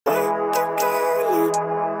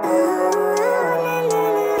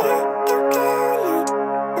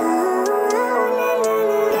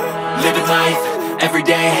life, every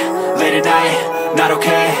day, late at night, not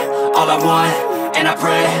okay. All I want, and I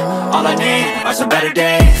pray, all I need are some better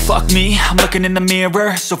days. Fuck me, I'm looking in the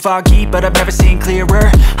mirror, so foggy, but I've never seen clearer.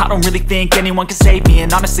 I don't really think anyone can save me,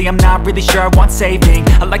 and honestly I'm not really sure I want saving.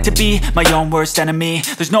 I like to be my own worst enemy.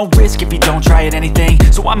 There's no risk if you don't try at anything,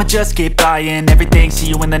 so I'ma just keep buying everything. See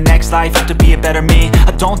you in the next life, have to be a better me.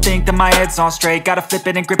 I don't think that my head's on straight, gotta flip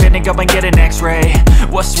it and grip it and go and get an x-ray.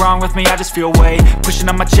 What's wrong with me? I just feel weight pushing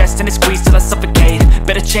on my chest and it squeezes till I suffocate.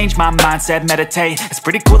 Better change my mindset, meditate. It's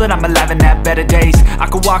pretty cool that I'm alive and have better days. I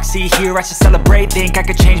could walk, see, hear, I should celebrate. Think I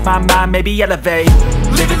could change my mind, maybe elevate.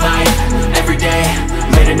 Living life, every day,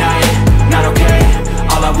 late at night, not okay.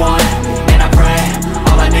 All I want, and I pray,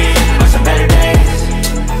 all I need are some better days.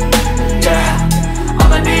 Yeah,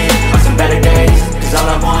 all I need are some better days. Cause all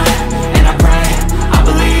I want, and I pray, I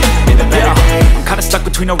believe in the better days. I'm kinda stuck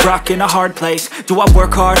between a rock and a hard place. Do I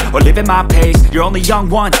work hard or live at my pace? You're only young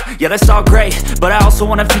once, yeah that's all great, but I also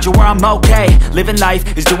want a future where I'm okay. Living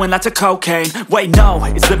life is doing lots of cocaine. Wait no,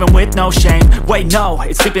 it's living with no shame. Wait no,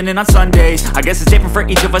 it's sleeping in on Sundays. I guess it's different for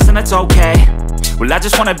each of us and that's okay. Well I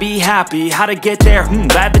just wanna be happy, how to get there?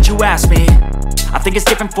 Glad that you asked me. I think it's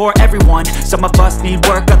different for everyone. Some of us need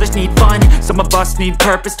work, others need fun. Some of us need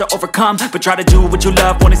purpose to overcome. But try to do what you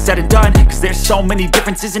love when it's said and done, cause there's so many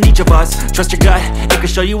differences in each of us. Trust your gut, it can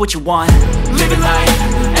show you what you want. Living life,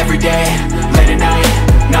 every day, late at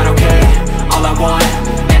night, not okay. All I want,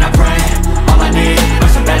 and I pray, all I need are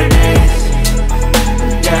some better days.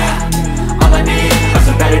 Yeah, all I need are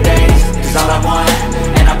some better days. Cause all I want,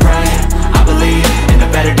 and I pray, I believe in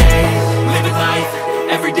the better days. Living life,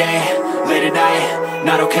 every day, late at night,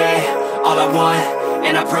 not okay. All I want,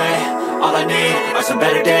 and I pray, all I need are some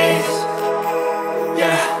better days.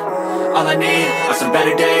 Yeah, all I need are some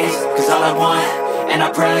better days. Cause all I want, and I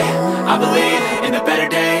pray, I believe in the better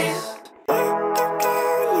days.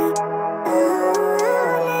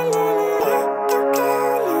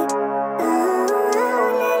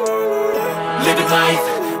 Living life,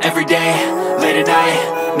 every day, late at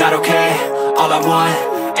night, not okay. All I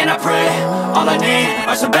want, and I pray, all I need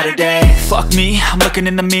are some better days. Fuck me, I'm looking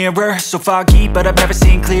in the mirror, so foggy, but I've never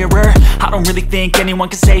seen clearer. I don't really think anyone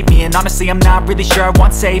can save me, and honestly I'm not really sure I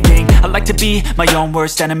want saving. I like to be my own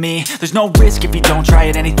worst enemy. There's no risk if you don't try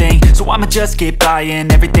at anything, so I'ma just keep buying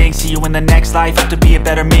everything. See you in the next life, have to be a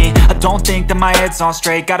better me. I don't think that my head's on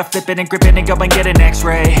straight, gotta flip it and grip it and go and get an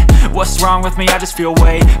x-ray. What's wrong with me? I just feel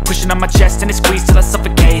weight pushing on my chest and it squeezes till I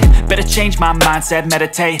suffocate. Better change my mindset,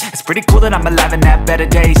 meditate. It's pretty cool that I'm alive and have better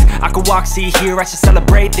days. I could walk, see, hear, I should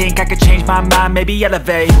celebrate. Think I could change my mind, maybe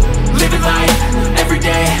elevate. Living life, every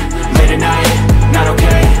day, late at night, not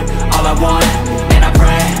okay. All I want, and I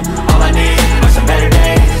pray, all I need are some better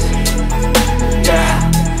days.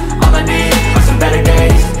 Yeah, all I need are some better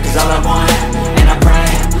days. Cause all I want, and I pray,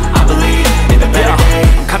 I believe in the better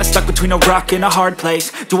days. I'm kinda stuck between a rock and a hard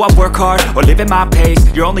place. Do I work hard or live at my pace?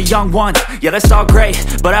 You're only young once, yeah that's all great,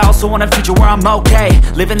 but I also want a future where I'm okay.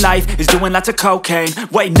 Living life is doing lots of cocaine.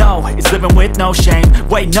 Wait no, it's living with no shame.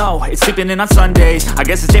 Wait no, it's sleeping in on Sundays. I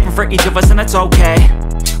guess it's different for each of us and that's okay.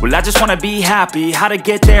 Well I just wanna be happy, how to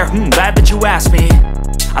get there? Glad that you asked me.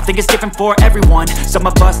 I think it's different for everyone. Some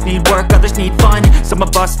of us need work, others need fun. Some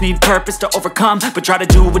of us need purpose to overcome. But try to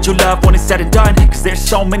do what you love when it's said and done, cause there's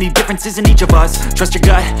so many differences in each of us. Trust your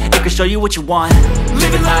gut, it can show you what you want.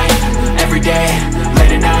 Living life, every day,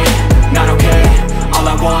 late at night, not okay. All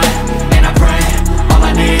I want, and I pray, all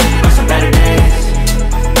I need are some better days.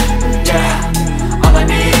 Yeah, all I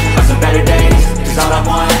need are some better days. Cause all I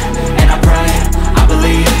want, and I pray, I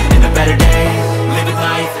believe in the better days. Living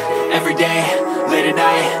life, every day, late at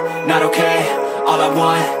night, not okay. All I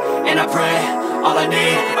want, and I pray, all I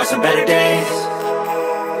need are some better days.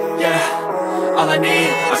 Yeah, all I need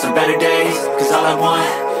are some better days. Cause all I want,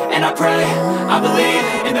 and I pray, I believe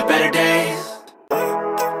in the better days.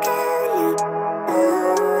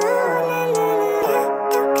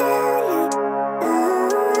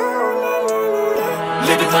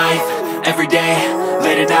 Living life, every day,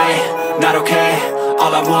 late at night, not okay.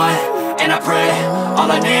 All I want, and I pray,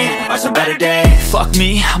 all I need are some better days. Fuck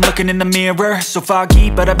me, I'm looking in the mirror, so foggy,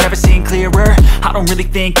 but I've never seen clearer. I don't really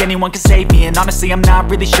think anyone can save me, and honestly I'm not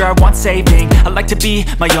really sure I want saving. I like to be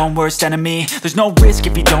my own worst enemy. There's no risk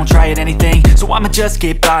if you don't try at anything, so I'ma just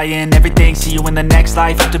keep buying everything. See you in the next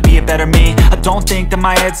life, have to be a better me. I don't think that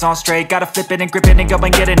my head's on straight, gotta flip it and grip it and go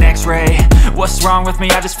and get an x-ray. What's wrong with me?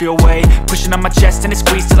 I just feel weight pushing on my chest and it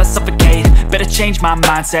squeezes till I suffocate. Better change my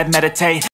mindset, meditate.